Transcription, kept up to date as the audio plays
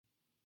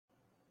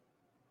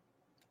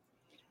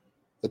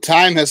The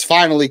time has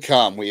finally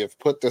come. We have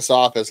put this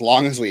off as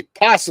long as we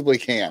possibly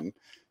can.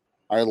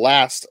 Our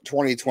last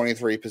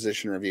 2023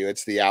 position review.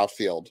 It's the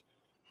outfield.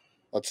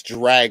 Let's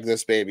drag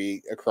this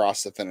baby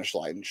across the finish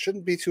line. It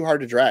shouldn't be too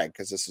hard to drag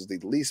because this is the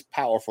least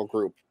powerful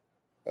group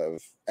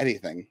of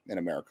anything in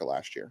America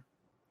last year.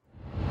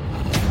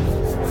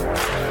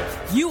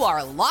 You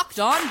are Locked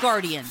On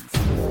Guardians,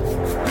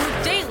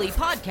 your daily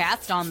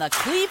podcast on the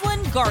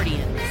Cleveland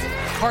Guardians,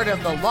 part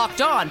of the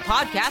Locked On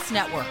Podcast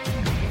Network,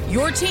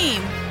 your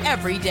team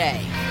every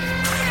day.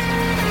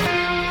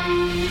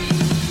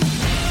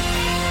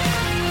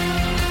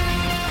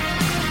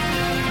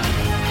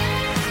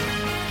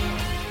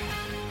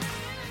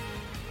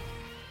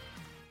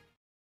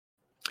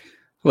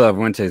 Hello,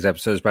 everyone. Today's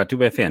episode is brought to you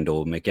by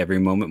FanDuel. Make every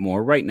moment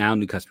more. Right now,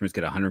 new customers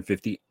get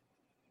 $150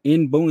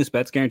 in bonus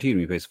bets guaranteed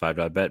when you place a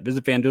 $5 bet.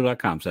 Visit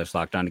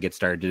FanDuel.com/lockedon to get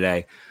started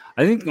today.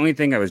 I think the only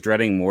thing I was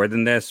dreading more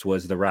than this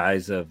was the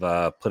rise of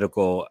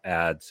political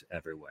ads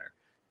everywhere.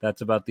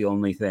 That's about the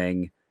only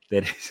thing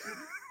that is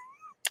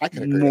I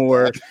can agree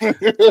more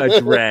with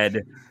a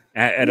dread.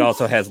 It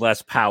also has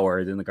less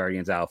power than the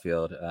Guardians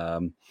outfield.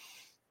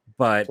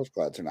 But those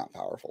ads are not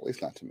powerful, at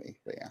least not to me.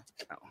 But yeah.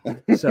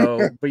 No.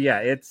 So, but yeah,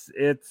 it's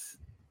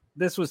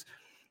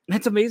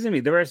amazing to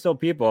me. There are still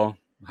people,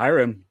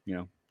 Hiram,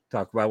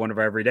 talk about one of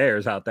our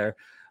everydayers out there,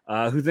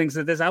 who thinks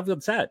that this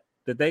outfield set,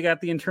 that they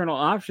got the internal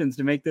options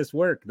to make this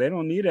work. They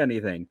don't need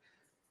anything.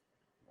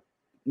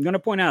 I'm going to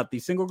point out the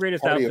single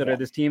greatest outfielder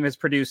this team has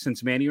produced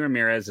since Manny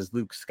Ramirez is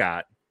Luke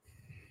Scott,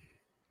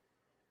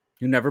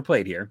 who never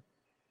played here,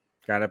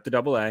 got up to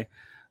AA.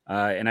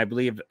 And I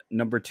believe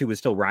number 2 is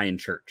still Ryan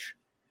Church.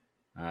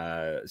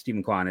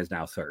 Stephen Kwan is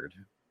now 3rd.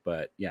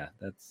 But yeah,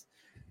 that's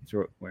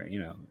where,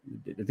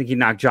 I think he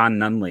knocked John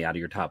Nunley out of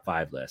your top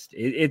 5 list.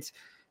 It's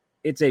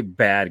a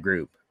bad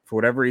group for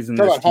whatever reason.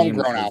 Talk about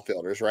homegrown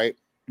outfielders, right?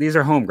 These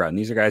are homegrown.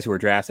 These are guys who were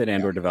drafted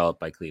and or developed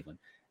by Cleveland.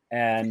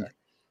 And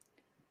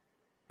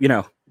you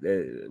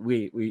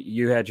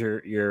had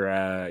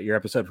your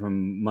episode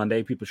from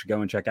Monday. People should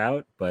go and check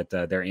out. But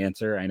their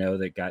answer, I know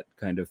that got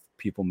kind of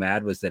people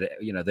mad, was that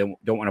they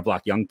don't want to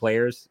block young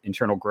players'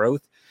 internal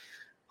growth.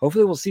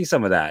 Hopefully, we'll see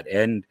some of that.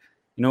 And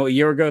a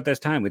year ago at this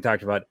time, we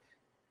talked about,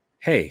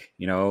 hey,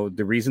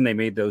 the reason they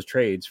made those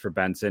trades for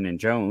Benson and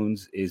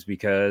Jones is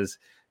because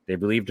they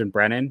believed in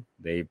Brennan.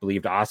 They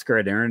believed Oscar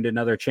had earned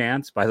another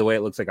chance. By the way,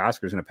 it looks like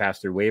Oscar's going to pass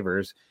through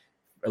waivers.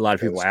 A lot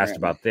of people asked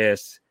about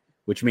this,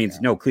 which means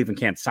no, Cleveland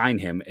can't sign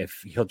him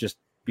if he'll just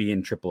be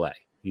in AAA.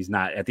 He's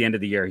not at the end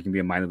of the year. He can be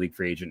a minor league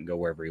free agent and go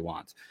wherever he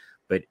wants.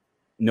 But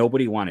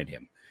nobody wanted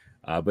him.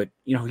 But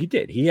he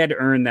did. He had to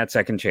earn that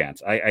second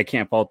chance. I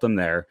can't fault them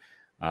there.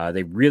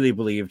 They really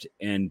believed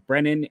in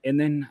Brennan, and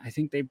then I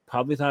think they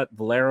probably thought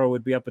Valera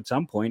would be up at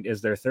some point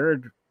as their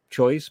third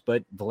choice,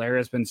 but Valera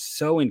has been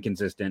so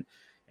inconsistent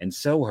and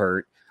so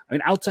hurt. I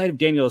mean, outside of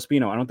Daniel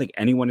Espino, I don't think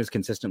anyone has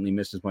consistently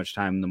missed as much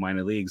time in the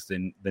minor leagues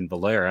than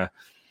Valera.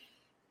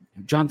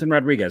 Jonathan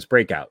Rodriguez,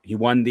 breakout. He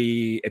won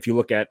if you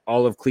look at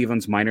all of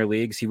Cleveland's minor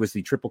leagues, he was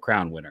the Triple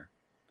Crown winner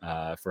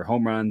for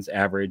home runs,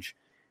 average,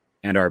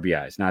 and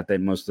RBIs. Not that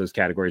most of those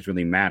categories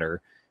really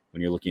matter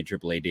when you're looking at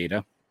AAA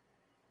data.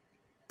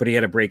 But he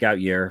had a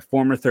breakout year,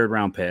 former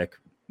 3rd-round pick.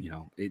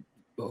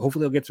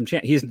 Hopefully he'll get some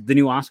chance. He's the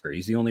new Oscar.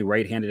 He's the only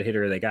right-handed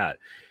hitter they got.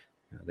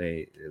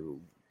 I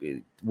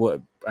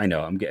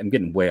know I'm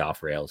getting way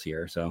off rails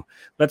here. So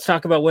let's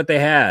talk about what they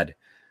had.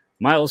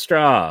 Miles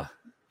Straw,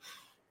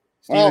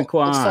 Stephen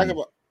Kwan,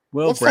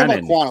 let's talk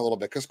about Kwan a little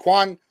bit, because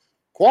Kwan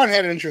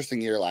had an interesting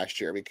year last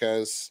year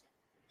because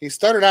he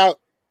started out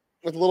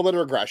with a little bit of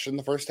regression.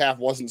 The first half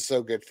wasn't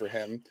so good for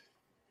him.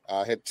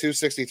 Hit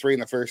 263 in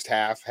the first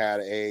half.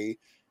 Had a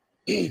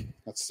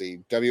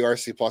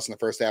WRC plus in the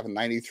first half of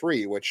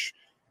 93, which,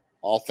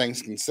 all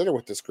things considered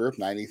with this group,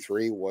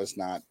 93 was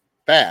not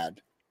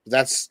bad.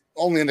 That's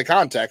only in the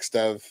context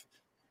of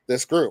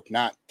this group,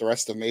 not the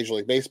rest of Major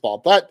League Baseball.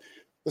 But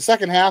the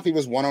second half, he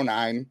was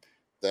 109.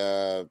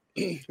 The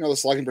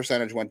slugging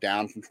percentage went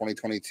down from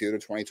 2022 to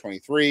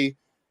 2023. We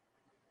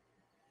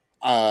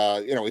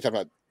talk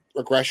about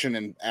regression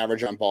and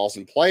average on balls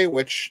in play,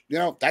 which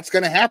that's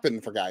going to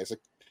happen for guys. Like,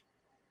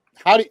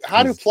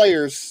 how do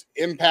players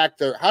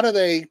impact how do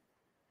they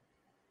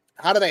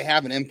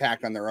have an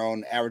impact on their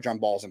own average on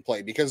balls in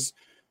play? Because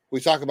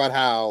we talk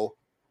about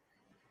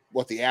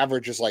what the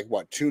average is, like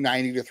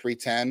 290 to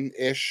 310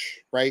 ish,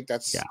 right?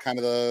 That's kind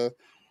of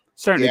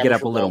starting to get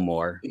up a little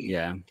more.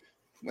 Yeah.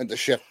 With the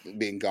shift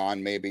being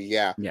gone, maybe.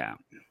 Yeah. Yeah.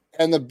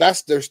 And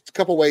there's a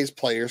couple ways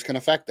players can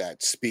affect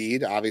that.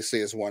 Speed obviously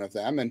is one of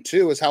them. And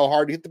 2 is how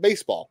hard you hit the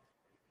baseball.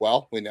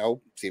 Well, we know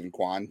Stephen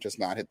Kwan does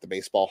not hit the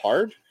baseball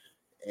hard.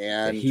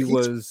 And he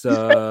was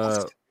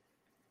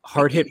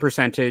hard hit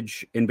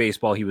percentage in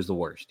baseball. He was the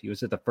worst. He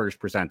was at the first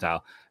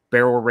percentile.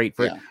 Barrel rate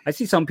for I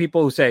see some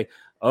people who say,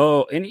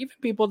 and even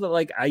people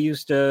that I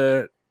used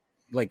to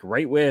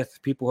write with,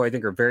 people who I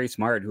think are very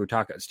smart, who are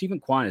talking, Stephen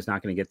Kwan is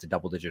not going to get to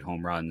double-digit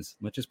home runs.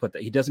 Let's just put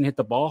that. He doesn't hit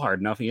the ball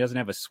hard enough. He doesn't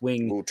have a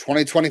swing. Ooh,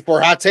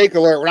 2024 hot take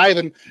alert. We're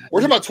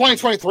talking about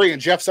 2023,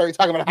 and Jeff's already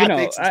talking about hot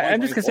takes.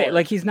 I'm just going to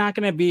say, he's not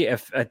going to be a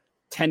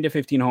 10 to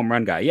 15 home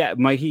run guy. Yeah,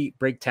 might he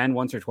break 10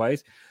 once or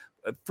twice?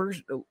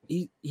 First,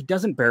 he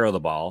doesn't barrel the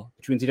ball,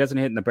 which means he doesn't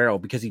hit in the barrel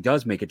because he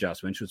does make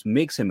adjustments, which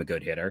makes him a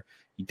good hitter.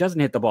 He doesn't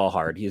hit the ball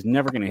hard. He is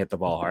never going to hit the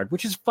ball hard,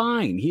 which is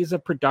fine. He's a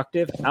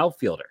productive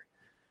outfielder.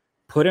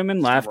 Put him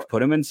in left,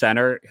 put him in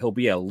center. He'll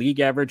be a league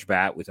average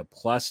bat with a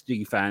plus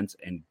defense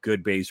and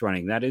good base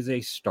running. That is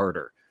a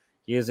starter.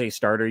 He is a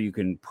starter you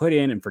can put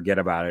in and forget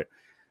about it.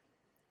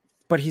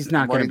 But he's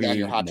not going to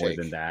be more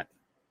than that.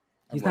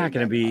 He's not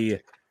going to be,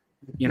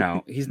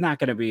 he's not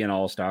going to be an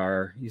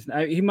all-star.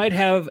 He might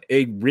have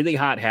a really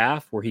hot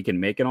half where he can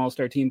make an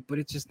all-star team, but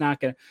it's just not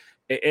going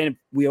to. And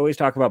we always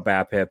talk about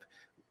BABIP.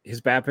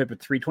 His BABIP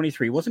at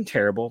 323 wasn't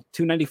terrible.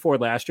 294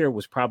 last year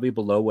was probably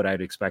below what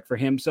I'd expect for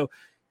him. So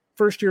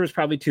first year was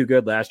probably too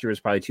good. Last year was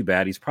probably too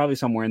bad. He's probably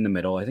somewhere in the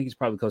middle. I think he's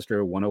probably closer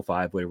to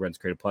 105 with runs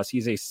created plus.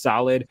 He's a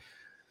solid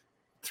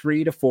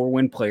 3 to 4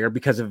 win player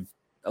because of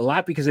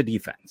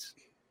defense.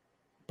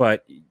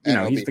 But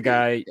he's the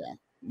guy.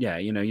 Yeah,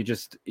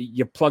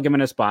 you plug him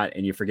in a spot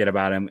and you forget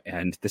about him.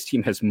 And this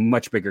team has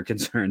much bigger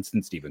concerns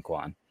than Stephen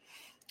Kwan.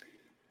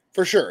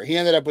 For sure. He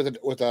ended up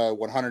with a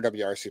 100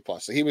 WRC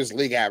plus. So he was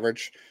league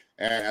average.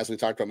 And as we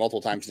talked about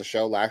multiple times in the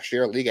show last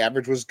year, league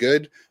average was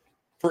good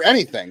for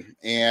anything.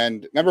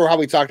 And remember how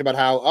we talked about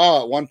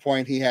how, at one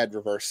point he had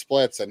reverse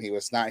splits and he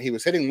was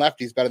hitting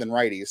lefties better than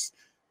righties.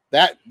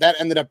 That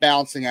ended up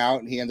balancing out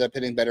and he ended up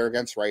hitting better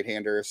against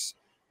right-handers.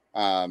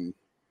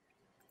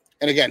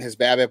 And again, his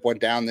BABIP went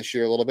down this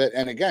year a little bit.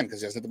 And again, because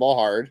he doesn't hit the ball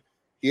hard,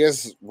 he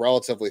is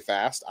relatively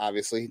fast.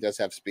 Obviously, he does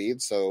have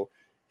speed, so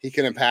he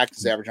can impact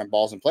his average on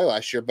balls in play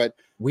last year. But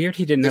weird,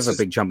 he didn't have a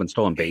big jump in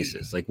stolen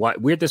bases. Like, why?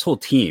 Weird, this whole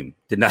team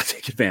did not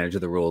take advantage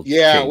of the rules.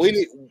 Yeah,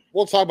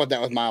 we'll talk about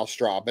that with Miles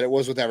Straw, but it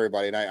was with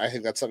everybody, and I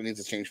think that's something that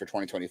needs to change for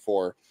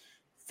 2024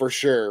 for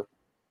sure.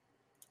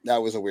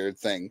 That was a weird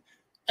thing.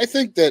 I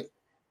think that.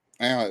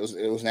 It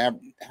was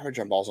an average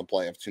on balls in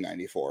play of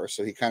 294,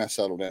 so he kind of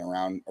settled in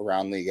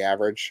around league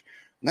average,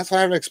 and that's what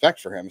I would expect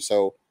for him.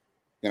 So,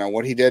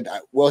 what he did,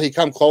 will he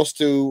come close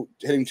to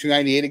hitting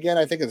 298 again?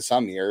 I think in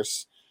some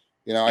years,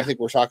 I think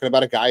we're talking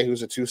about a guy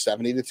who's a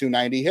 270 to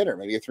 290 hitter,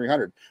 maybe a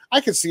 300. I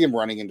could see him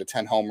running into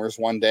 10 homers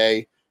one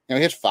day. He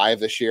hit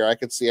 5 this year. I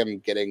could see him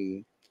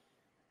getting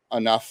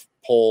enough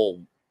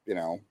pull,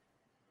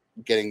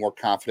 getting more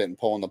confident in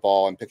pulling the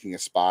ball and picking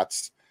his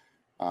spots.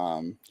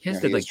 He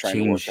has to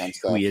change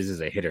who he is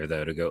as a hitter,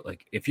 though, to go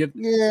if you're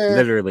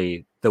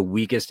literally the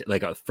weakest,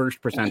 like a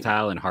first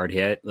percentile and hard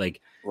hit,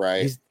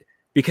 right?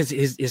 Because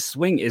his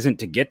swing isn't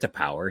to get to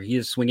power. He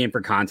is swinging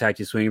for contact.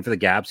 He's swinging for the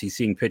gaps. He's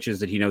seeing pitches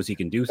that he knows he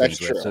can do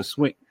things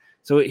with.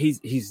 So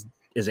he's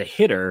as a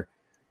hitter,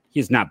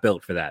 he's not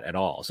built for that at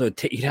all. So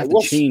he'd have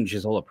to change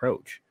his whole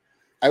approach.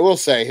 I will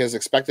say his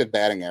expected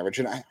batting average,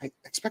 and I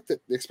expect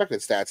that the expected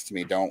stats to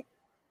me don't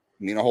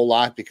mean a whole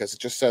lot because it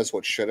just says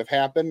what should have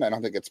happened. I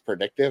don't think it's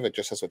predictive. It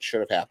just says what should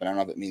have happened. I don't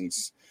know if it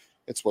means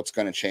it's what's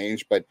going to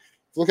change, but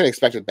if you look at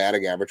expected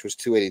batting average was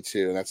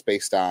 282, and that's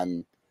based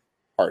on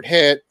hard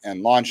hit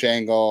and launch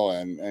angle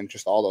and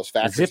just all those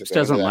factors. Zips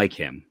doesn't like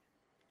him,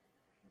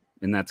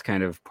 and that's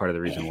kind of part of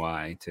the reason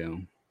why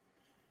too.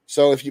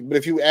 So if you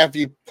put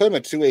him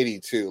at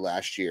 282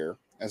 last year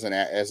as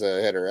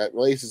a hitter, that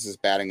raises his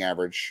batting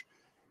average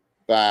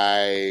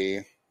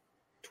by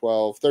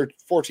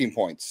 14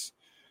 points.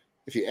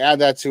 If you add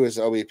that to his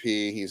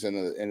OBP, he's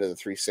into the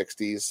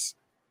 360s.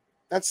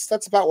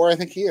 That's about where I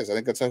think he is. I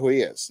think that's who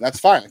he is. And that's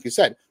fine. Like you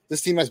said,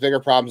 this team has bigger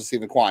problems than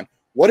Stephen Kwan.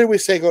 What did we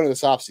say going to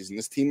this offseason?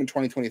 This team in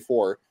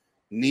 2024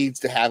 needs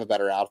to have a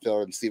better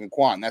outfielder than Stephen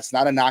Kwan. That's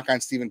not a knock on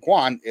Stephen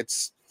Kwan.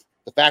 It's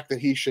the fact that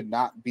he should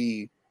not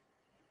be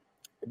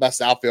the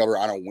best outfielder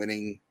on a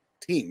winning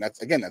team.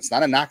 That's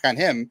not a knock on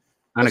him.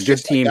 On a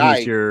good team,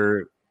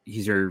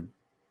 he's your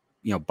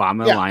bottom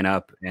of the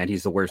lineup, and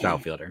he's the worst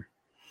outfielder.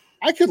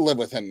 I could live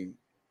with him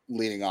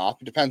leading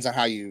off. It depends on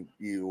how you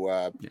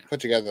put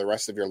together the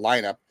rest of your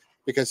lineup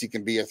because he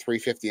can be a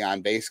 350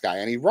 on base guy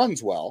and he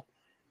runs well.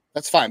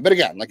 That's fine. But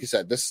again, like you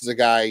said, this is a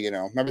guy,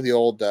 remember the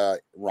old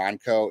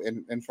Ronco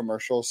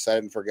infomercials, set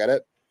it and forget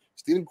it?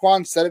 Stephen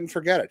Kwan set it and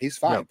forget it. He's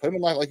fine. Yep. Put him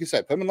in like you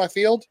said, put him in left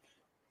field,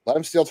 let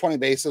him steal 20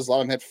 bases,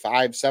 let him hit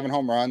 5-7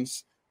 home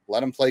runs,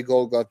 let him play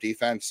gold glove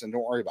defense, and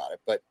don't worry about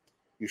it. But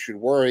you should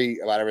worry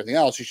about everything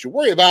else. You should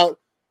worry about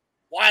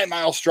why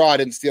Miles Straw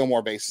didn't steal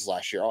more bases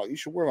last year. You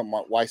should worry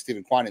about why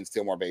Stephen Kwan didn't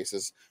steal more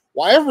bases.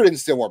 Why Everett didn't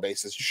steal more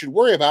bases. You should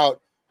worry about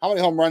how many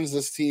home runs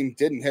this team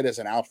didn't hit as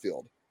an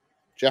outfield.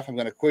 Jeff, I'm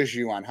going to quiz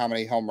you on how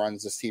many home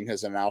runs this team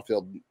has in an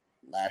outfield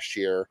last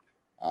year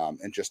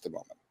in just a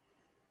moment.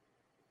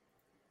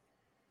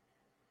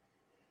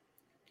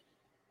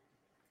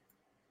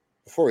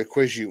 Before we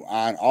quiz you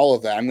on all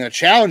of that, I'm going to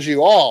challenge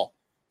you all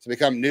to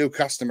become new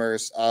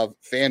customers of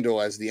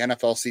FanDuel as the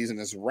NFL season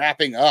is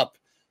wrapping up.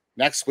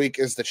 Next week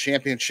is the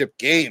championship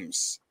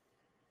games,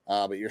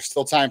 but there's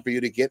still time for you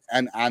to get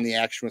on the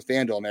action with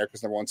FanDuel,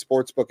 America's #1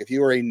 sportsbook. If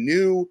you are a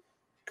new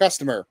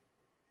customer,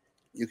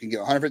 you can get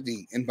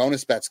 $150 in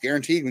bonus bets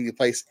guaranteed when you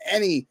place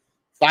any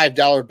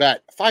 $5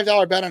 bet. A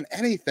 $5 bet on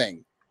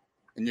anything,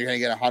 and you're going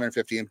to get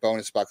 $150 in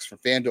bonus bucks from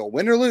FanDuel.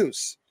 Win or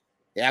lose,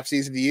 The app's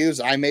easy to use.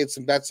 I made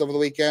some bets over the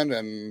weekend,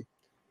 and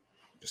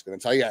I'm just going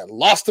to tell you, I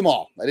lost them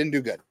all. I didn't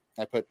do good.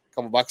 I put a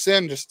couple bucks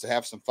in just to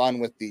have some fun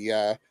with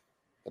the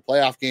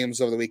playoff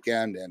games over the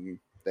weekend, and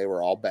they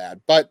were all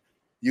bad. But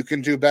you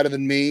can do better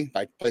than me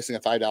by placing a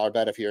 $5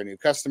 bet if you're a new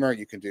customer.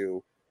 You can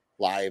do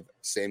live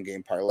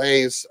same-game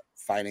parlays,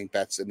 finding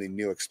bets in the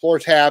new Explore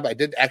tab. I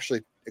did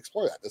actually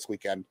explore that this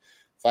weekend,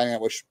 finding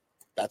out which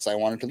bets I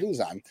wanted to lose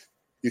on.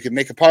 You can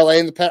make a parlay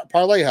in the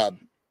Parlay Hub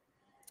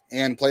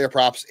and player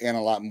props and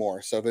a lot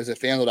more. So visit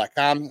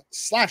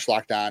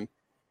FanDuel.com/lockedon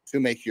to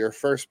make your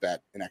first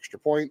bet an extra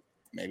point,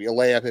 maybe a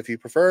layup if you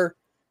prefer.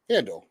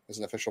 FanDuel is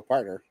an official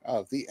partner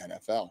of the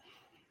NFL.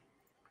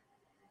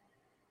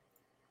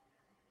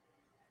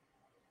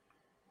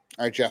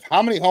 All right, Jeff,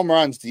 how many home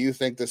runs do you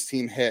think this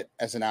team hit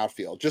as an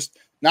outfield? Just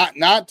not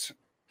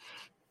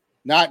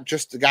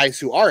just the guys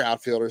who are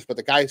outfielders, but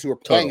the guys who were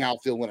playing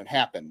outfield when it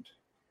happened.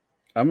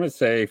 I'm going to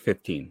say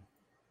 15.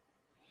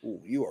 Ooh,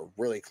 you are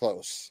really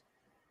close.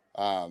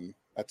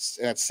 That's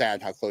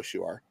sad how close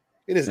you are.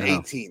 It is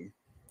 18.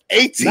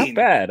 18. Not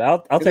bad.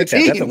 I'll take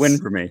that. That's a win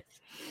for me.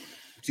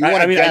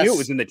 I knew it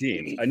was in the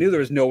teens. I knew there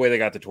was no way they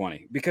got to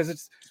 20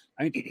 because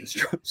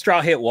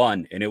Straw hit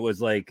one, and it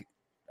was like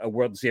a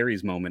World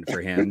Series moment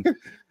for him.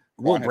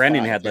 Will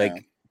Brennan had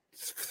like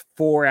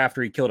 4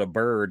 after he killed a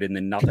bird, and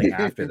then nothing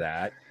after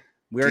that.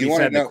 We already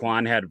said that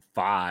Quan had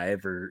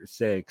 5 or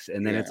 6,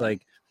 and then it's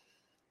like,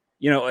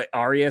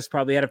 Arias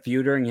probably had a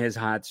few during his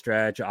hot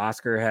stretch.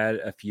 Oscar had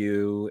a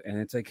few, and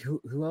it's like,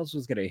 who else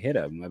was going to hit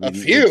him? A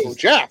few,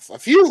 Jeff. A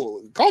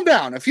few. Calm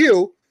down. A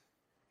few.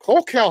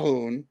 Cole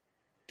Calhoun,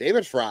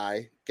 David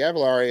Fry,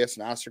 Gabriel Arias,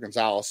 and Oscar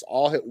Gonzalez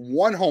all hit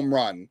 1 home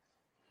run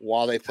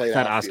while they played. I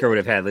thought Oscar would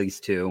have had at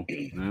least 2.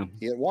 No.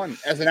 He had 1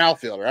 as an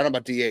outfielder. I don't know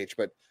about DH,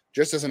 but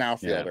just as an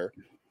outfielder.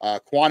 Yeah.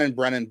 Quan and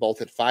Brennan both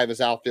hit 5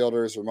 as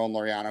outfielders. Ramon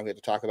Laureano, we had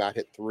to talk about,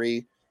 hit 3.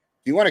 Do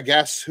you want to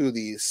guess who got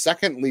the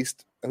second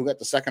least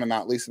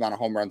amount of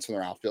home runs from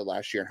their outfield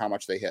last year and how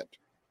much they hit? Do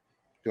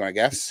you want to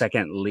guess?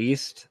 Second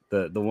least?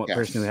 The one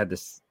person who had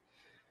this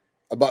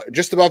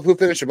just above who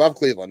finished above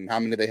Cleveland. How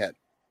many did they hit?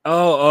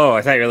 Oh,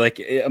 I thought you were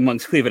like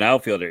amongst Cleveland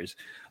outfielders.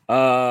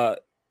 No,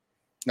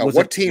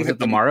 what team hit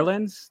the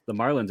Marlins? The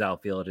Marlins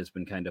outfield has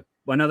been kind of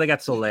they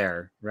got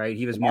Soler, right?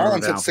 He was more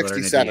Marlins at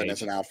 67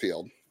 as an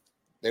outfield.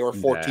 They were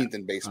 14th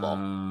in baseball.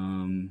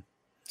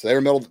 So they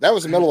were that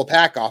was the middle of the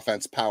pack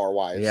offense power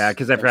wise. Yeah,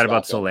 because I forgot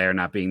about Soler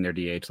not being their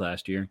DH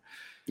last year.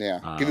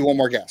 Yeah. Give me one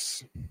more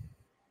guess.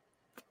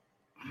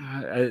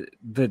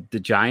 The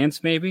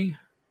Giants, maybe?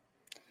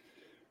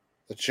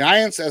 The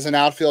Giants as an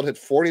outfield hit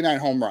 49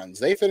 home runs.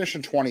 They finished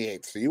in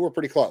 28th, so you were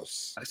pretty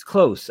close. It's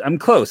close. I'm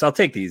close. I'll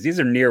take these. These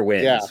are near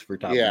wins for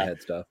top of the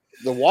head stuff.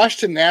 The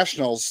Washington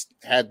Nationals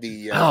had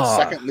the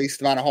second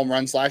least amount of home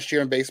runs last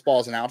year in baseball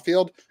as an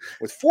outfield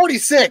with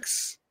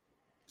 46.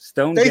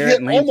 Stone Garrett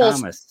and Lane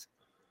Thomas.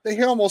 They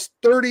hit almost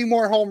 30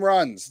 more home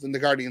runs than the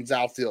Guardians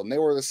outfield, and they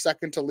were the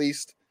second to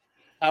least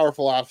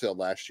powerful outfield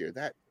last year.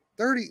 That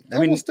 30. I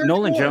mean,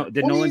 Nolan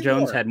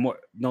Jones had more.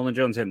 Nolan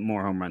Jones had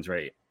more home runs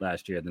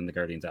last year than the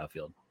Guardians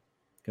outfield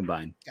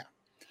combined. Yeah.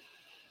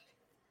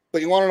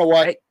 But you want to know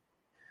what?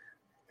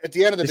 At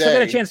the end of the day, still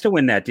got a chance to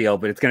win that deal,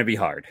 but it's going to be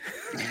hard.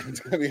 It's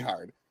going to be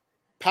hard.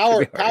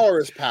 Power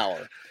is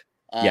power.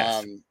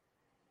 Yes.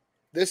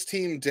 This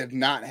team did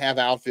not have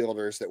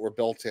outfielders that were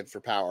built in for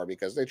power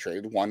because they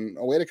traded one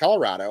away to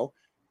Colorado,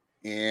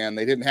 and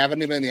they didn't have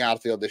anybody in the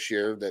outfield this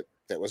year that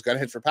was going to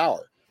hit for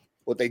power.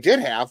 What they did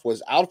have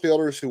was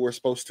outfielders who were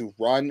supposed to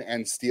run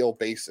and steal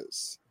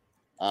bases.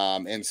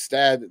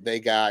 Instead,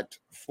 they got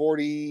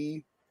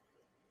 53,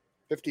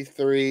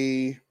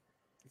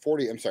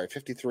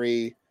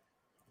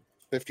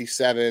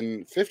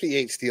 57,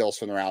 58 steals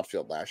from their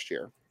outfield last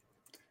year.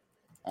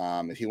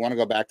 If you want to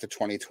go back to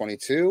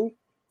 2022,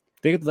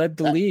 they led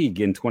the league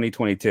in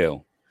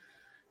 2022.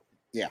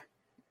 Yeah,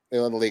 they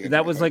led the league.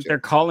 That was like their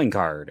calling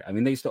card. I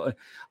mean,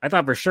 I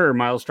thought for sure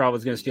Miles Straw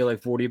was going to steal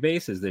like 40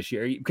 bases this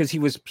year because he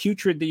was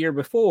putrid the year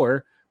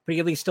before, but he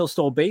at least still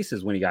stole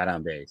bases when he got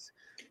on base.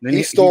 Then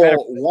he stole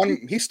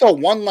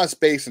one less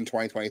base in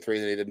 2023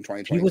 than he did in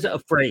 2020. He was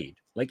afraid.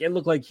 Like it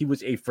looked like he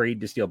was afraid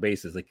to steal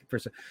bases. Like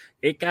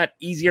it got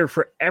easier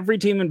for every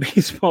team in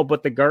baseball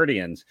but the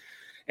Guardians.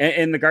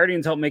 And the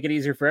Guardians helped make it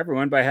easier for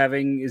everyone by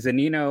having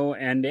Zunino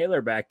and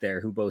Naylor back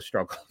there, who both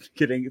struggled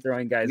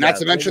throwing guys. Not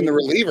to mention the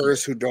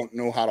relievers who don't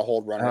know how to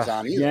hold runners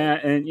on either. Yeah,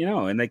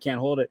 and they can't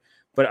hold it.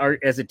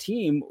 But as a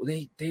team,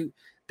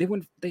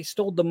 they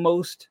stole the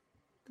most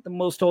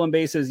stolen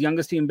bases,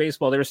 youngest team in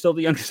baseball. They were still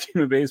the youngest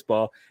team in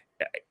baseball.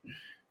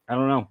 I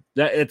don't know.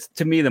 It's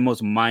to me the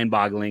most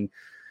mind-boggling.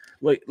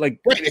 Like right,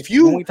 if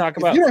you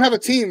don't have a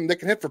team that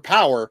can hit for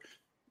power,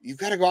 you've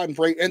got to go out and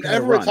break. And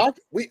everyone talked.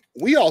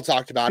 We all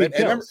talked about it.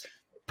 And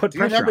do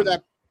you remember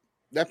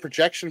that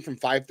projection from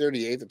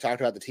 538 that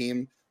talked about the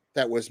team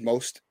that was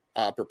most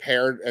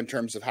prepared in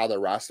terms of how their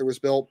roster was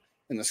built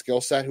and the skill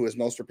set, who was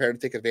most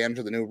prepared to take advantage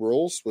of the new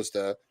rules, was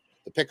the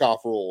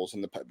pickoff rules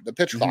and the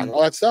pitch clock and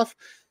all that stuff.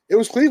 It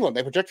was Cleveland.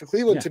 They projected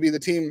Cleveland to be the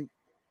team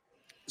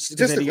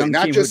statistically,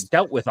 not just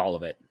dealt with all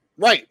of it.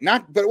 Right.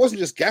 But it wasn't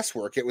just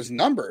guesswork. It was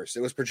numbers.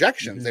 It was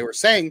projections. Mm-hmm. They were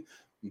saying,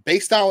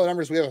 based on all the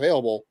numbers we have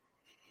available,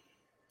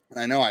 and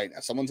I know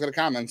someone's going to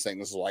comment saying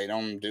this is why you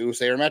don't do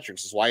sabermetrics.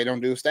 This is why you don't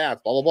do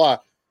stats, blah, blah, blah.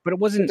 But it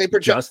wasn't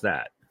just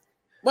that.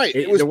 Right.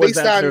 It was based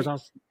on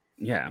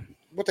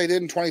what they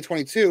did in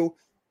 2022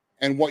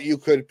 and what you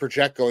could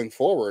project going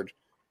forward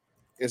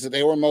is that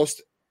they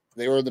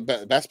were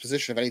the best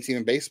position of any team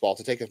in baseball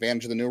to take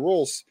advantage of the new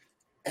rules.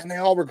 And they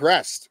all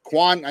regressed.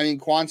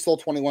 Quan stole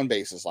 21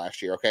 bases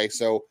last year. Okay.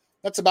 So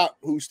that's about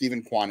who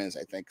Steven Kwan is,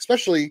 I think,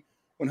 especially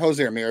when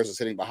Jose Ramirez is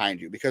sitting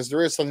behind you, because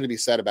there is something to be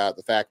said about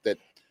the fact that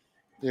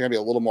you're going to be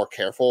a little more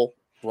careful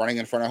running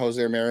in front of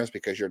Jose Ramirez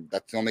because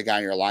that's the only guy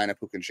in your lineup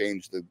who can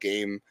change the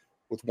game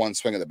with one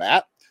swing of the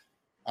bat.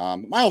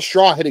 Miles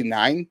Straw hitting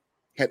 9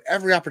 had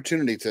every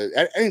opportunity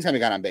to anytime he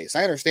got on base.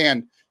 I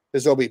understand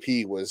his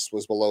OBP was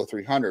below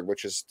 300,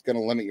 which is going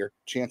to limit your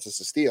chances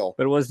to steal.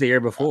 But it was the year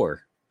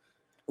before.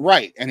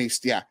 Right. And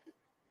the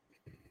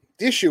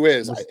issue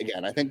is,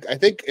 I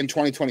think in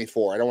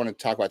 2024, I don't want to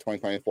talk about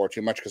 2024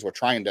 too much because we're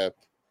trying to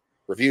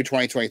review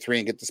 2023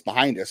 and get this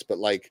behind us. But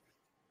like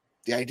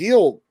the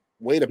ideal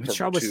way to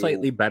Shaw was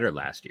slightly better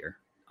last year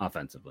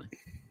offensively.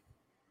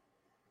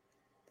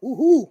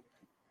 Woohoo!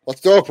 Let's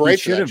throw a parade.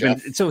 Should have been.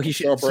 So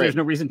there's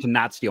no reason to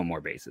not steal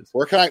more bases.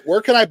 Where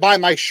can I buy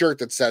my shirt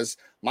that says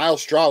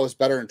Miles Straw was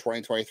better in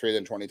 2023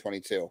 than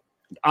 2022?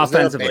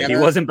 Offensively, he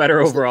wasn't better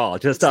overall.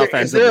 Just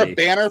offensively. Is there a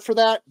banner for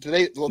that?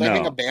 Will they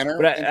hang a banner?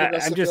 But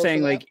I'm just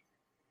saying, like,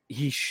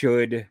 he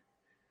should.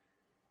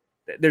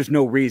 There's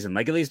no reason.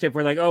 Like, at least if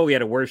we're like, oh, we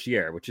had a worse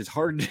year, which is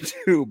hard to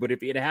do. But if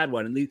he had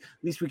one, at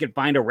least we could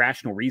find a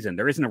rational reason.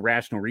 There isn't a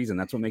rational reason.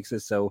 That's what makes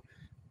this so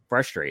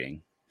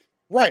frustrating.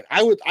 Right.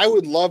 I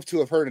would love to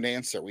have heard an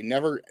answer. We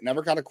never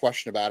got a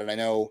question about it. I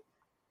know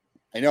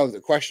the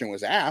question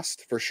was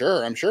asked for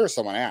sure. I'm sure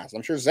someone asked.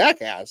 I'm sure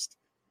Zach asked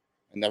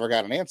and never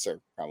got an answer,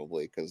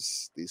 probably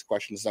because these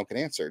questions don't get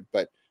answered.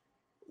 But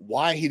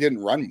why he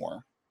didn't run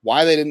more?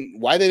 Why they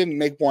didn't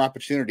make more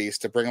opportunities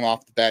to bring him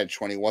off the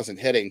bench when he wasn't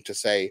hitting, to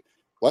say,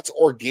 let's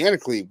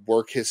organically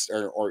work his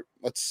or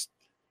let's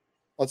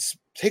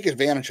take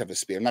advantage of his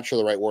speed. I'm not sure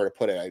the right word to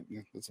put it.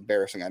 It's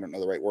embarrassing. I don't know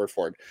the right word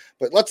for it,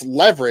 but let's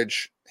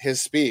leverage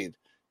his speed.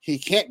 He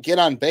can't get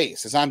on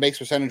base. His on-base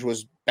percentage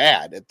was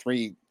bad at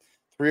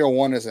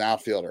 301 as an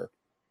outfielder.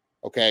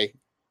 Okay.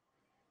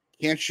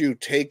 Can't you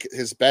take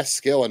his best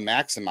skill and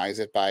maximize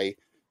it by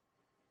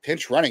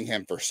pinch running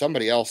him for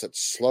somebody else that's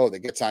slow, that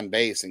gets on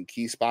base in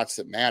key spots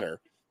that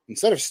matter,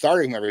 instead of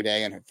starting him every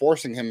day and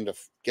forcing him to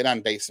get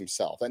on base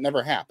himself? That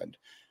never happened.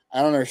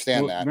 I don't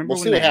understand that. We'll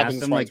see what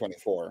happens in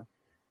 2024.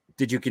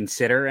 Did you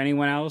consider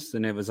anyone else?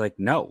 And it was like,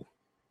 no.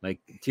 Like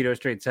Tito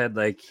straight said,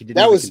 like he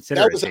didn't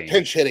consider that was a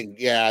pinch hitting.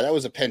 Yeah, that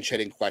was a pinch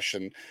hitting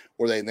question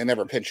where they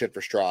never pinch hit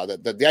for Straw.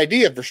 The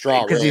idea for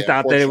Straw, because really, he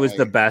thought that it was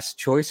the best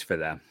choice for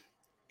them.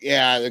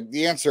 Yeah,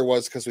 the answer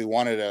was because we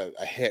wanted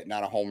a hit,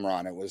 not a home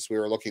run. We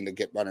were looking to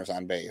get runners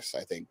on base,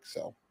 I think.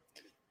 So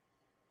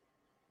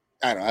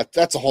I don't know.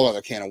 That's a whole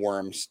other can of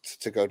worms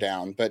to go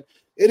down. But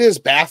it is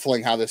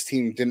baffling how this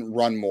team didn't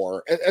run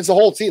more. As a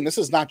whole team, this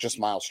is not just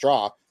Miles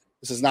Straw.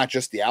 This is not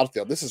just the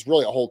outfield. This is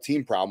really a whole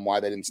team problem why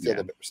they didn't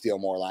steal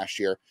more last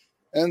year.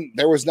 And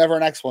there was never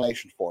an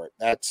explanation for it.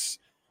 That's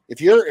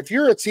if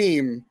you're a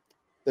team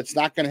that's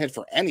not going to hit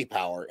for any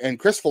power. And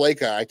Chris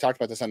Faleka, I talked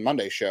about this on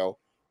Monday's show,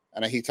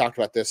 and he talked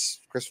about this.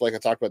 Chris Faleka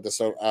talked about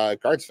this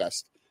Guards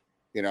Fest,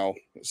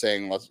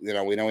 saying, we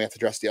know we have to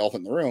address the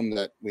elephant in the room,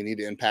 that we need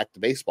to impact the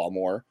baseball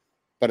more.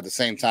 But at the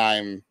same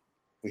time,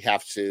 we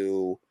have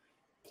to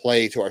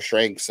play to our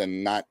strengths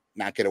and not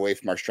get away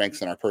from our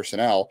strengths and our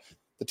personnel.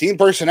 The team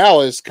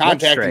personnel is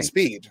contact and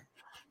speed.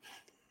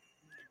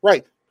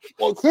 Right.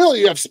 Well, clearly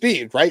you have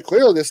speed, right?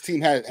 Clearly this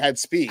team had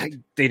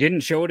speed. They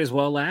didn't show it as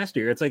well last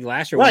year. It's like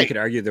last year right. We could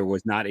argue there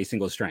was not a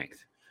single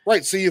strength.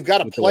 Right. So you've got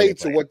to play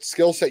to what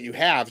skill set you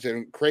have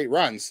to create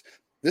runs.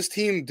 This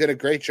team did a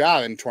great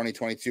job in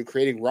 2022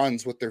 creating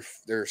runs with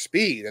their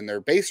speed and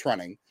their base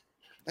running.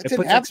 That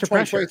didn't happen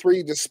in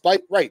 2023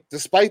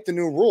 despite the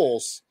new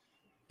rules.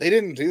 They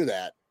didn't do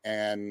that.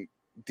 And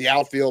the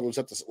outfield was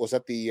at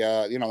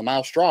the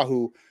Miles Straw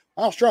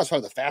is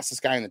probably the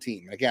fastest guy in the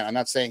team. And again, I'm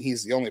not saying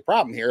he's the only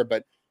problem here,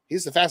 but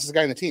he's the fastest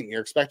guy in the team.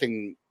 You're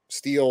expecting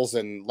steals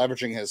and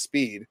leveraging his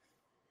speed.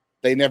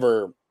 They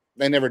never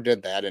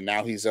did that, and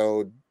now he's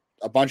owed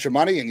a bunch of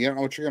money, and you don't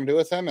know what you're going to do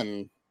with him.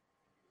 And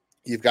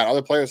you've got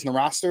other players in the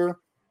roster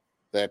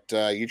that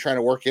you're trying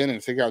to work in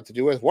and figure out what to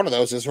do with. One of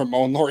those is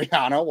Ramon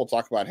Laureano. We'll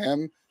talk about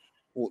him.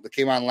 That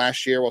came on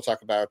last year. We'll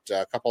talk about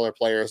a couple other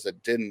players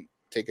that didn't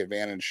take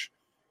advantage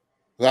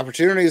of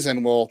opportunities,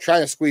 and we'll try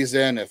to squeeze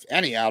in if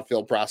any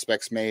outfield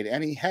prospects made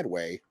any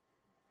headway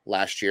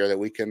last year that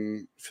we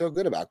can feel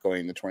good about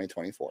going into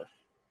 2024.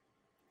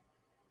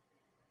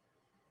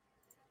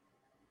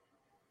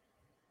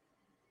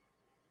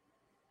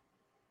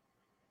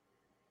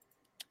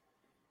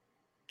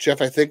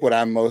 Jeff, I think what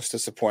I'm most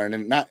disappointed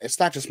in, it's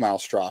not just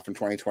Miles Straw in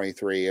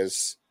 2023,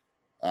 is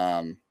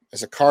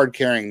as a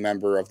card-carrying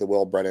member of the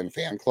Will Brennan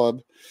fan club,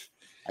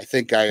 I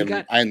think I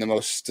am the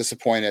most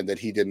disappointed that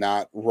he did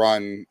not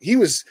run. He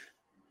was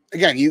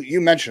again,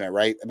 you mentioned it,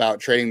 right, about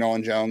trading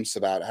Nolan Jones,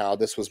 about how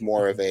this was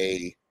more of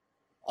a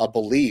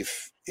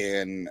belief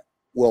in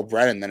Will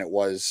Brennan than it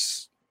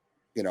was,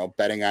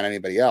 betting on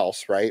anybody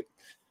else, right?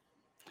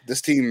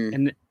 This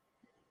team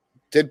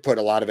did put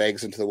a lot of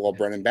eggs into the Will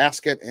Brennan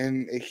basket,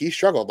 and he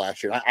struggled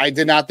last year. I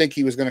did not think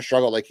he was going to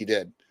struggle like he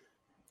did.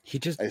 He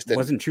just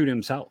wasn't true to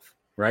himself,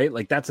 right?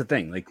 Like, that's the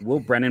thing. Like, Will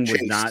Brennan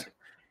was not,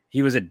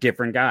 he was a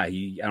different guy.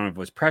 I don't know if it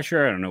was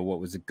pressure. I don't know what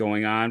was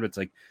going on, but it's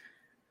like,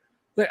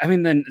 I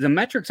mean, then the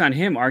metrics on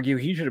him argue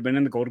he should have been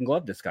in the Gold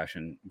Glove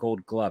discussion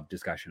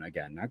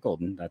again, not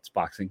golden. That's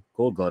boxing.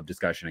 Gold Glove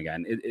discussion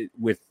again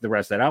with the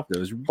rest of that outfit. It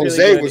was really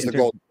Jose was the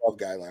Gold Glove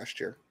guy last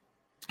year.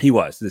 He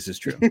was. This is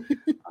true.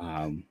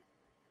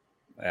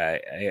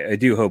 I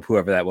do hope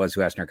whoever that was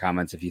who asked in our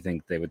comments, if you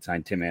think they would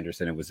sign Tim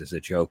Anderson, it was as a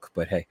joke.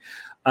 But hey,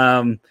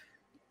 I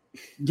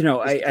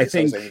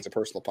think it's a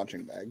personal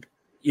punching bag.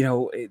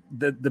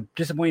 The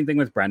disappointing thing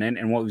with Brennan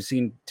and what we've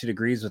seen to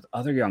degrees with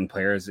other young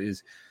players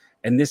is,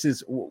 and this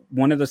is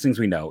one of those things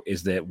we know,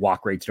 is that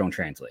walk rates don't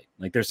translate.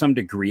 Like, there's some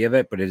degree of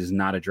it, but it is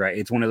not a direct.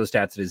 It's one of those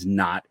stats that is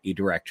not a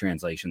direct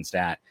translation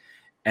stat,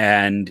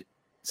 and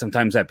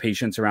sometimes that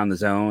patience around the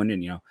zone.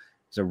 And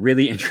it's a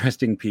really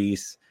interesting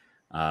piece.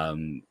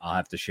 I'll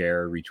have to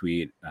share,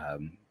 retweet.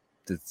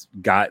 This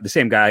guy, the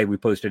same guy, we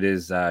posted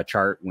his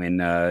chart when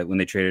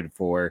they traded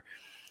for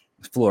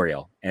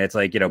Florial, and it's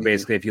like,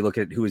 basically, if you look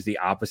at who is the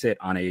opposite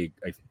on a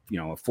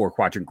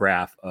 4-quadrant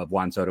graph of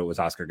Juan Soto, it was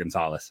Oscar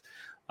Gonzalez.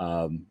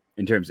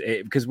 In terms,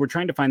 because we're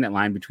trying to find that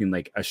line between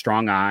like a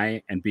strong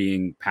eye and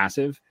being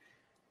passive,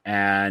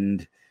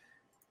 and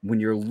when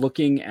you're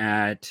looking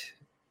at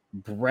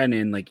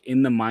Brennan, like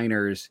in the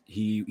minors,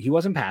 he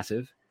wasn't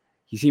passive.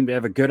 He seemed to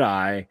have a good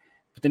eye.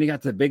 But then he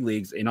got to the big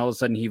leagues, and all of a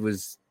sudden he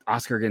was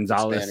Oscar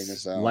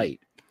Gonzalez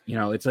light.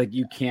 It's like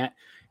you can't.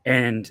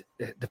 And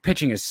the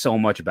pitching is so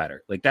much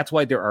better. Like, that's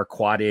why there are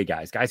quad A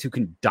guys who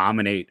can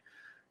dominate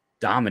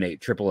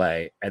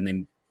AAA and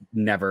then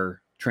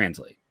never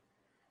translate.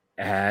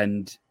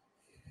 And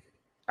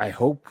I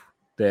hope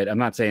that, I'm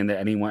not saying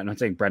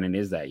Brennan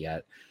is that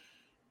yet,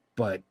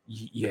 but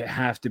you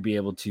have to be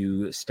able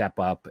to step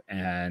up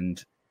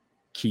and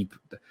keep,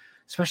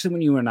 especially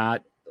when you are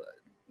not.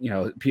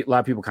 A lot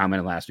of people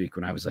commented last week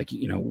when I was like,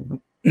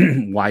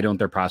 why don't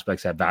their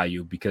prospects have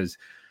value? Because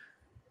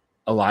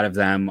a lot of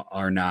them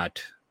are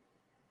not,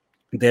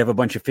 they have a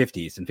bunch of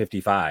 50s and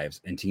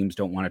 55s, and teams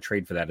don't want to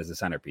trade for that as a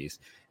centerpiece.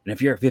 And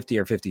if you're at 50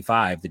 or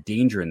 55, the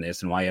danger in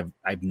this, and why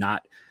I've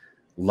not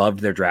loved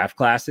their draft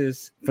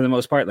classes for the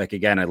most part. Like,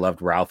 again, I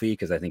loved Ralphie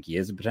because I think he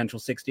is a potential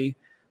 60.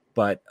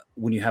 But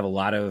when you have a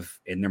lot of,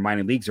 in their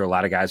minor leagues, or a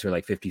lot of guys who are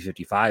like 50,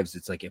 55s,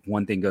 it's like if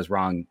one thing goes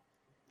wrong,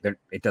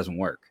 it doesn't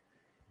work.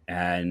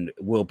 And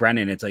Will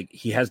Brennan, it's like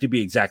he has to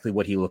be exactly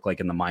what he looked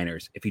like in the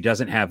minors. If he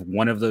doesn't have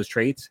one of those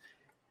traits,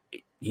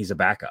 he's a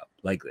backup.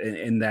 Like,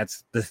 and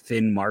that's the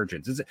thin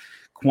margins.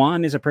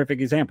 Quan is a perfect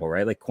example,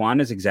 right? Like,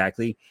 Quan is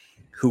exactly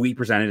who he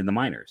presented in the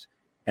minors,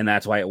 and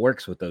that's why it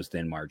works with those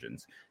thin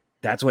margins.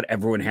 That's what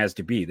everyone has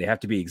to be. They have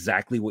to be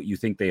exactly what you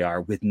think they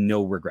are, with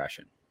no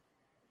regression.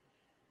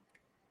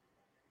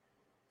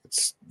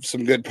 It's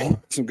some good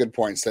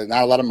points. There's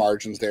not a lot of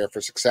margins there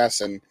for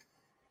success, and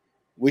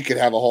we could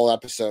have a whole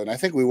episode, and I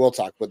think we will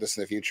talk about this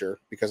in the future,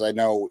 because I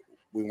know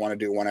we want to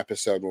do one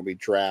episode where we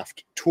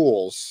draft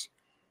tools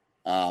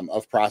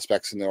of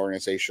prospects in the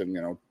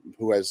organization,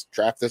 who has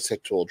draft this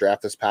hit tool,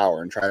 draft this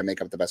power, and try to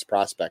make up the best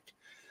prospect.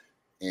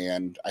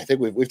 And I think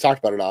we've talked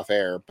about it off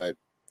air, but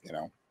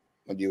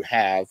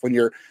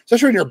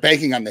especially when you're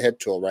banking on the hit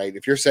tool, right?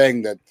 If you're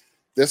saying that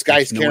this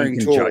guy's carrying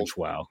tools,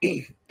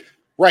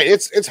 right?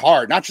 It's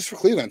hard, not just for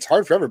Cleveland. It's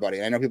hard for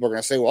everybody. I know people are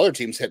going to say, well, other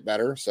teams hit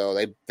better, so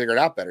they figured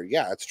it out better.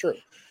 Yeah, that's true.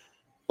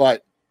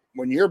 But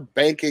when you're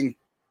banking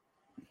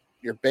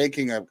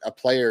a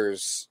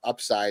player's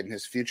upside and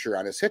his future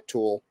on his hit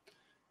tool,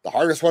 the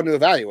hardest one to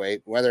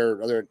evaluate,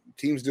 whether other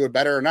teams do it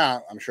better or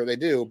not, I'm sure they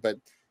do, but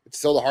it's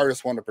still the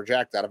hardest one to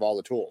project out of all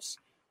the tools.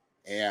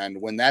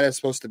 And when that is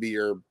supposed to be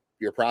your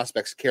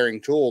prospect's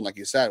carrying tool, and like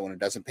you said, when it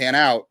doesn't pan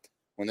out,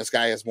 when this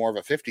guy is more of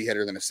a 50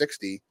 hitter than a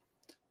 60,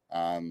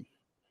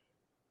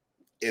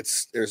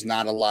 there's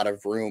not a lot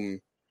of room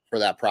for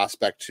that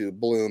prospect to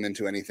bloom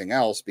into anything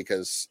else,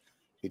 because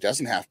he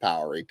doesn't have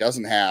power. He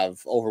doesn't have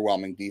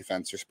overwhelming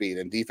defense or speed,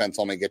 and defense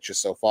only gets you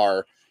so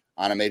far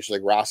on a major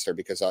league roster,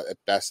 because at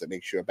best it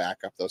makes you a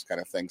backup, those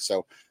kind of things.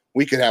 So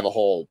we could have a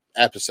whole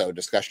episode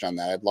discussion on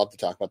that. I'd love to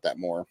talk about that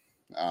more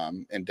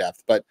in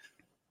depth. But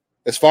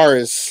as far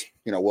as,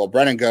 Will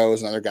Brennan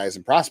goes and other guys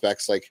and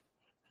prospects, like,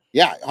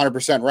 yeah,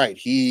 100% right.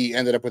 He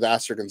ended up with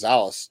Oscar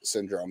Gonzalez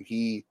syndrome.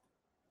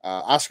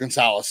 Oscar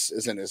Gonzalez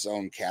is in his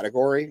own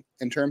category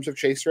in terms of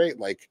chase rate.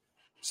 Like,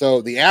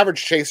 so the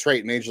average chase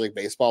rate in Major League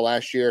Baseball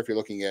last year, if you're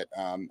looking at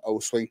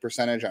swing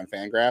percentage on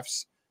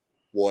Fangraphs,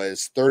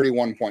 was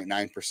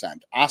 31.9%.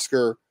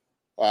 Oscar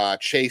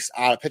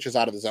pitches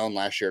out of the zone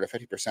last year at a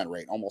 50%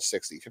 rate, almost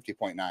 60,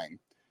 50.9.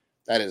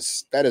 That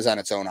is on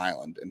its own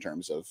island in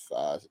terms of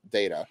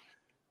data.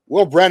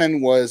 Will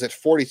Brennan was at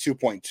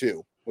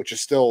 42.2, which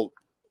is still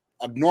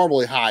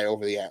abnormally high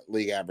over the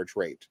league average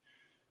rate.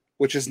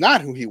 which is not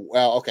who he.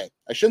 Well, okay,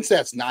 I shouldn't say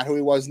that's not who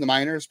he was in the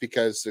minors,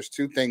 because there's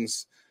two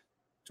things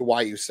to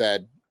why you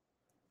said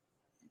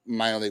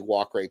minor league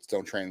walk rates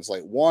don't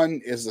translate.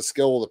 One is the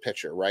skill of the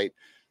pitcher, right?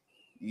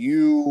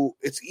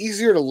 It's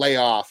easier to lay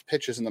off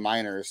pitches in the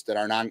minors that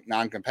are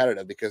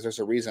non-competitive, because there's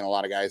a reason a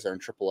lot of guys are in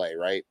AAA,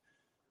 right?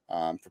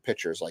 For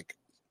pitchers, like,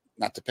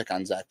 not to pick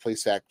on Zach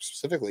Plesac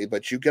specifically,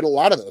 but you get a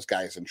lot of those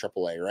guys in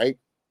AAA, right?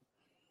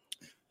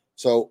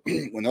 So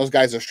when those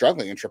guys are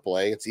struggling in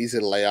AAA, it's easy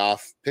to lay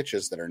off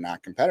pitches that are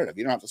not competitive.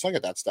 You don't have to swing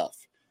at that stuff.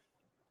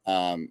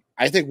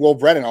 I think Will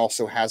Brennan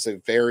also has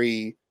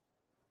he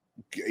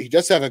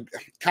does have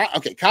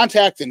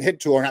contact and hit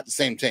tool are not the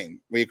same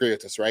thing. We agree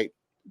with this, right?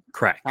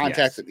 Correct.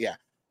 Contact, yes. Yeah.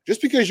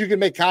 Just because you can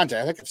make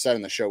contact, I think I've said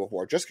in the show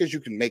before, just because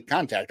you can make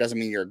contact doesn't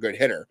mean you're a good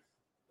hitter.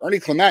 Ernie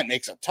Clement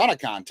makes a ton of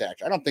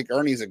contact. I don't think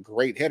Ernie's a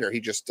great hitter. He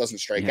just doesn't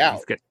strike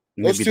out.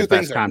 Those two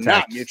things are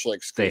not mutually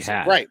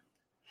exclusive. Right.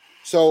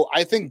 So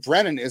I think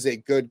Brennan is a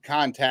good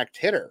contact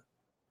hitter.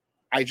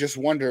 I just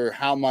wonder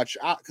how much,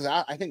 because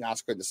I think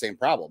Oscar had the same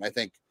problem. I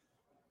think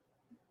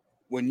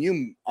when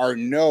you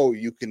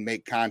you can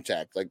make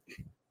contact, like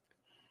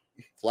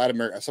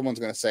Vladimir, someone's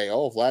going to say,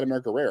 Vladimir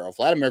Guerrero.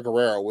 Vladimir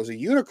Guerrero was a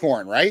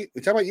unicorn, right?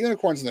 We talk about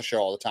unicorns in the show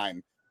all the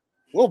time.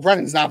 Will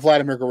Brennan's not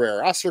Vladimir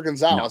Guerrero. Oscar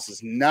Gonzalez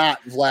is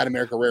not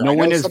Vladimir Guerrero. No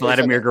one is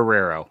Vladimir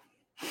Guerrero.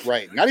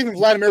 Right. Not even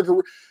Vladimir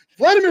Guerrero.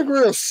 Vladimir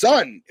Guerrero's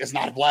son is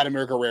not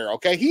Vladimir Guerrero.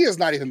 Okay. He has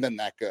not even been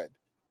that good.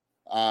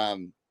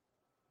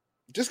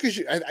 Just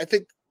because I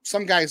think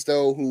some guys,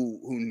 though,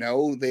 who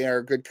know they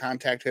are good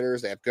contact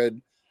hitters, they have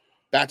good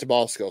bat to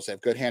ball skills, they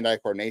have good hand eye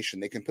coordination,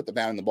 they can put the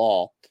bat in the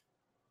ball,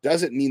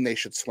 doesn't mean they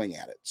should swing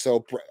at it.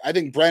 So I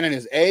think Brennan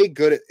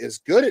is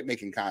good at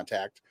making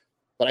contact,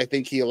 but I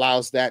think he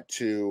allows that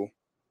to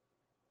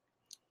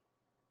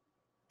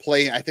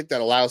play. I think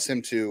that allows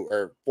him to,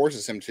 or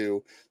forces him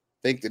to,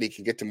 think that he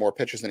can get to more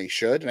pitches than he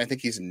should. And I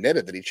think he's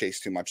admitted that he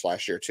chased too much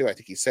last year too. I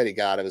think he said he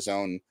got out of his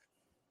own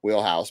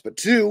wheelhouse. But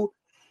two,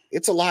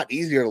 it's a lot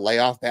easier to lay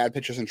off bad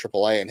pitchers in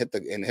AAA and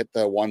hit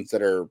the ones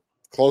that are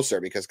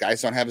closer, because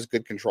guys don't have as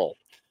good control.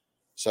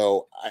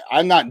 So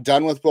I'm not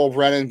done with Will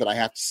Brennan, but I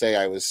have to say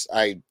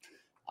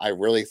I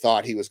really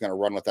thought he was going to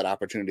run with that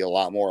opportunity a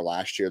lot more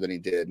last year than he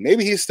did.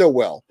 Maybe he still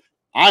will.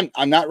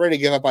 I'm not ready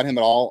to give up on him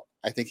at all.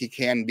 I think he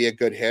can be a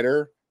good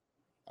hitter.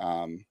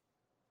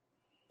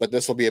 But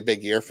this will be a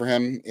big year for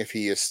him if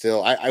he is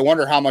still. I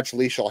wonder how much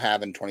leash he'll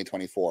have in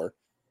 2024.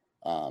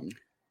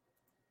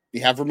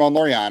 You have Ramon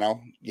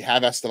Laureano. You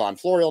have Estevan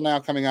Florial now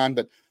coming on,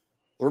 but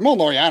the Ramon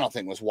Laureano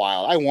thing was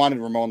wild. I wanted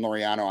Ramon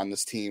Laureano on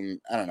this team,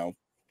 I don't know,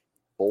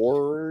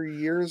 4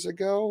 years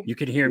ago. You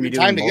could hear me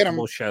doing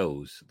multiple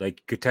shows.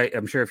 Like,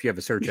 I'm sure if you have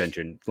a search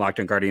engine,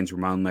 Locked on Guardians,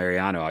 Ramon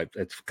Laureano,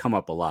 it's come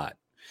up a lot.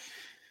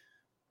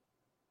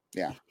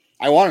 Yeah.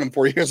 I wanted him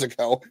 4 years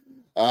ago.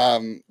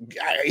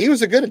 He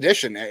was a good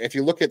addition. If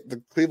you look at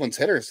the Cleveland's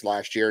hitters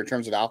last year in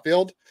terms of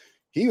outfield,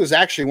 he was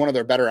actually one of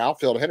their better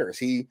outfield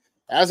hitters.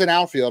 As an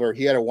outfielder,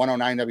 he had a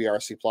 109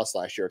 WRC plus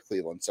last year at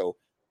Cleveland. So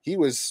he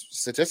was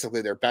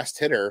statistically their best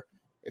hitter,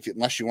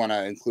 unless you want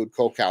to include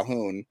Cole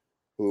Calhoun,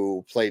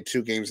 who played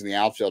 2 games in the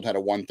outfield, had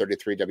a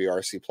 133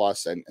 WRC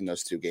plus in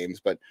those 2 games.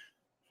 But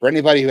for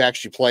anybody who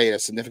actually played a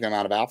significant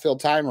amount of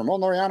outfield time,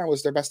 Ramon Laureano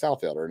was their best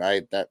outfielder.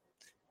 And if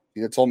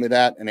you had told me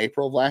that in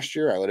April of last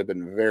year, I would have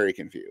been very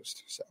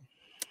confused. So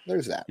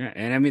there's that. Yeah,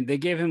 and I mean, they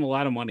gave him a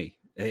lot of money.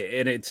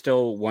 And it's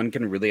still, one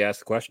can really ask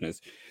the question is,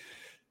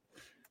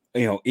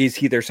 is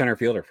he their center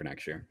fielder for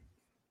next year?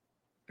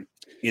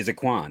 Is it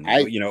Quan?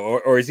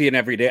 Or is he an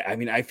everyday? I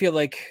mean, I feel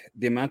like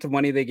the amount of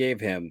money they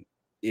gave him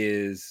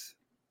is,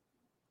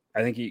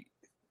 I think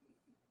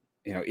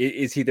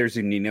is he their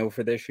Zunino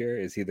for this year?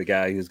 Is he the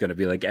guy who's going to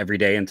be like every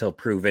day until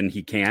proven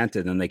he can't,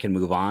 and then they can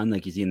move on?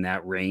 Like, he's in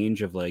that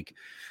range of like,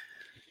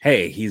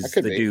 hey, he's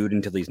the dude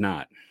until he's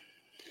not.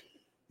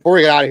 Before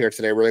we get out of here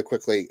today, really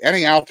quickly,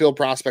 any outfield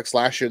prospects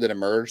last year that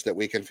emerged that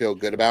we can feel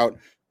good about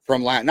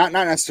from not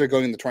necessarily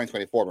going into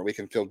 2024, but we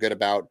can feel good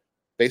about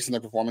based on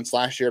their performance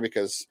last year?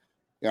 Because,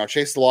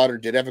 Chase Lauder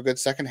did have a good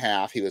second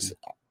half. He was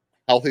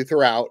healthy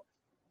throughout.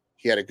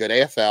 He had a good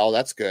AFL.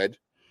 That's good.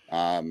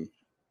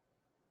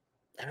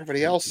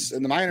 Everybody else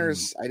in the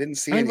minors, I didn't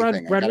see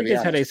anything.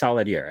 Rodriguez had a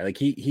solid year. Like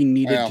he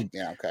needed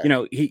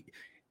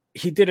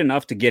he did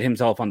enough to get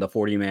himself on the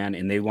 40-man,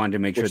 and they wanted to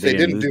make sure they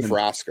didn't do for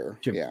Oscar.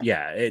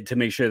 To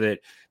make sure that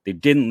they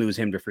didn't lose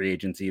him to free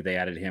agency. They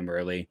added him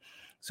early.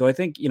 So I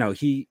think,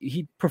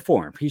 he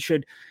performed. He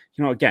should,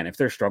 again, if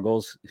there's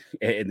struggles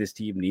and this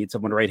team needs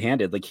someone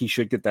right-handed, like, he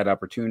should get that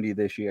opportunity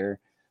this year.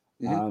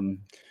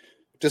 Mm-hmm.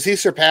 Does he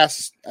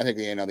surpass, I think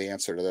you know the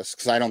answer to this,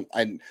 because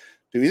do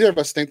either of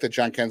us think that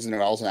John Kenson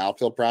Noel is an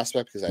outfield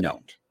prospect? Because I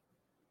don't.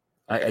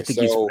 I think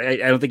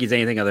I don't think he's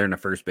anything other than a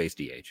first base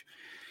DH.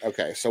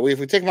 Okay, so if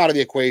we take him out of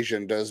the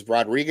equation, does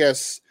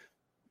Rodriguez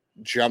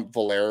jump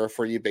Valera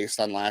for you based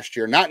on last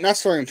year? Not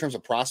necessarily in terms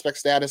of prospect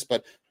status,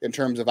 but in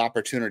terms of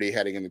opportunity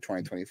heading into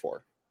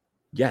 2024.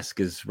 Yes,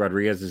 because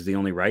Rodriguez is the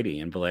only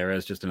righty, and Valera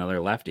is just another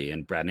lefty,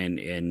 and Brennan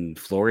and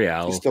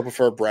Florial. You still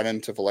prefer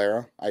Brennan to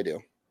Valera? I do.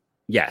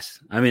 Yes.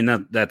 I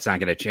mean, that's not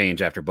going to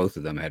change after both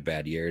of them had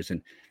bad years.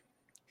 And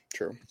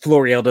True.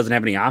 Florial doesn't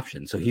have any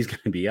options, so he's going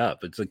to be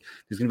up. It's like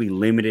there's going to be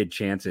limited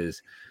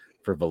chances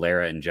for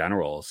Valera in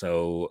general.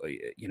 So,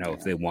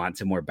 if they want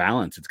some more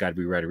balance, it's got to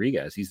be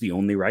Rodriguez. He's the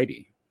only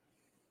righty.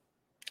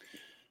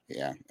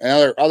 Yeah.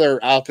 And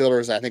other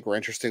outfielders I think were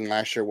interesting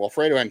last year.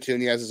 Wilfredo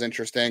Antunez is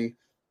interesting.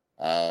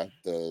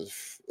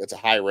 It's a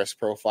high risk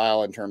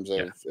profile in terms of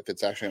if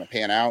it's actually going to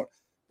pan out,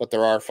 but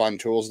there are fun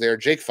tools there.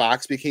 Jake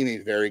Fox became a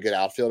very good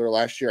outfielder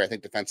last year. I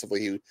think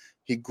defensively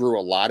he grew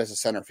a lot as a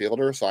center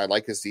fielder, so I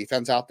like his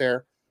defense out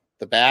there.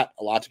 The bat,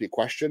 a lot to be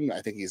questioned.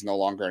 I think he's no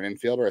longer an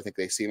infielder. I think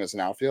they see him as an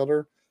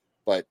outfielder,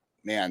 but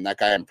man, that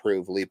guy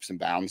improved leaps and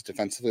bounds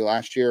defensively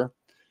last year.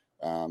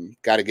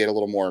 Got to get a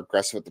little more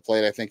aggressive at the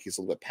plate. I think he's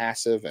a little bit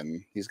passive,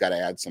 and he's got to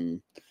add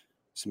some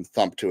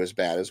thump to his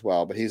bat as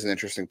well. But he's an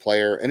interesting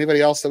player.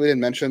 Anybody else that we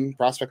didn't mention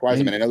prospect wise?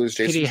 I mean, I know there's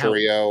Jason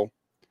Churio.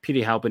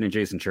 Petey Halpin and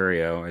Jason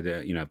Churio are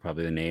the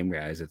probably the name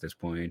guys at this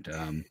point.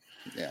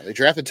 Yeah, they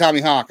drafted Tommy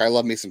Hawk. I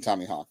love me some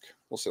Tommy Hawk.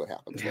 We'll see what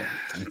happens. Yeah,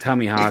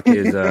 Tommy Hawk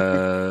is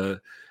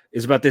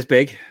about this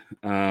big,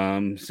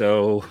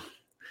 so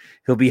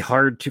he'll be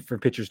hard for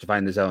pitchers to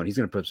find the zone. He's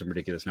going to put up some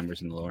ridiculous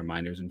numbers in the lower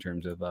minors in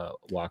terms of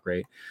walk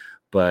rate,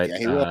 but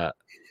so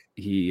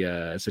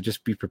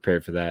just be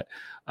prepared for that.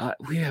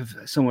 We have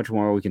so much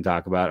more we can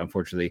talk about.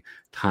 Unfortunately,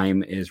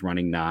 time is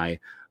running nigh.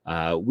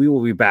 We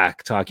will be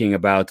back talking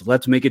about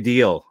Let's Make a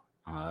Deal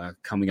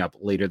coming up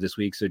later this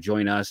week. So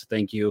join us.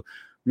 Thank you.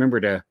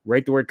 Remember to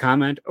write the word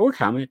comment, rate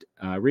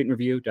and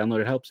review, download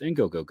it helps, and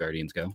go Guardians go.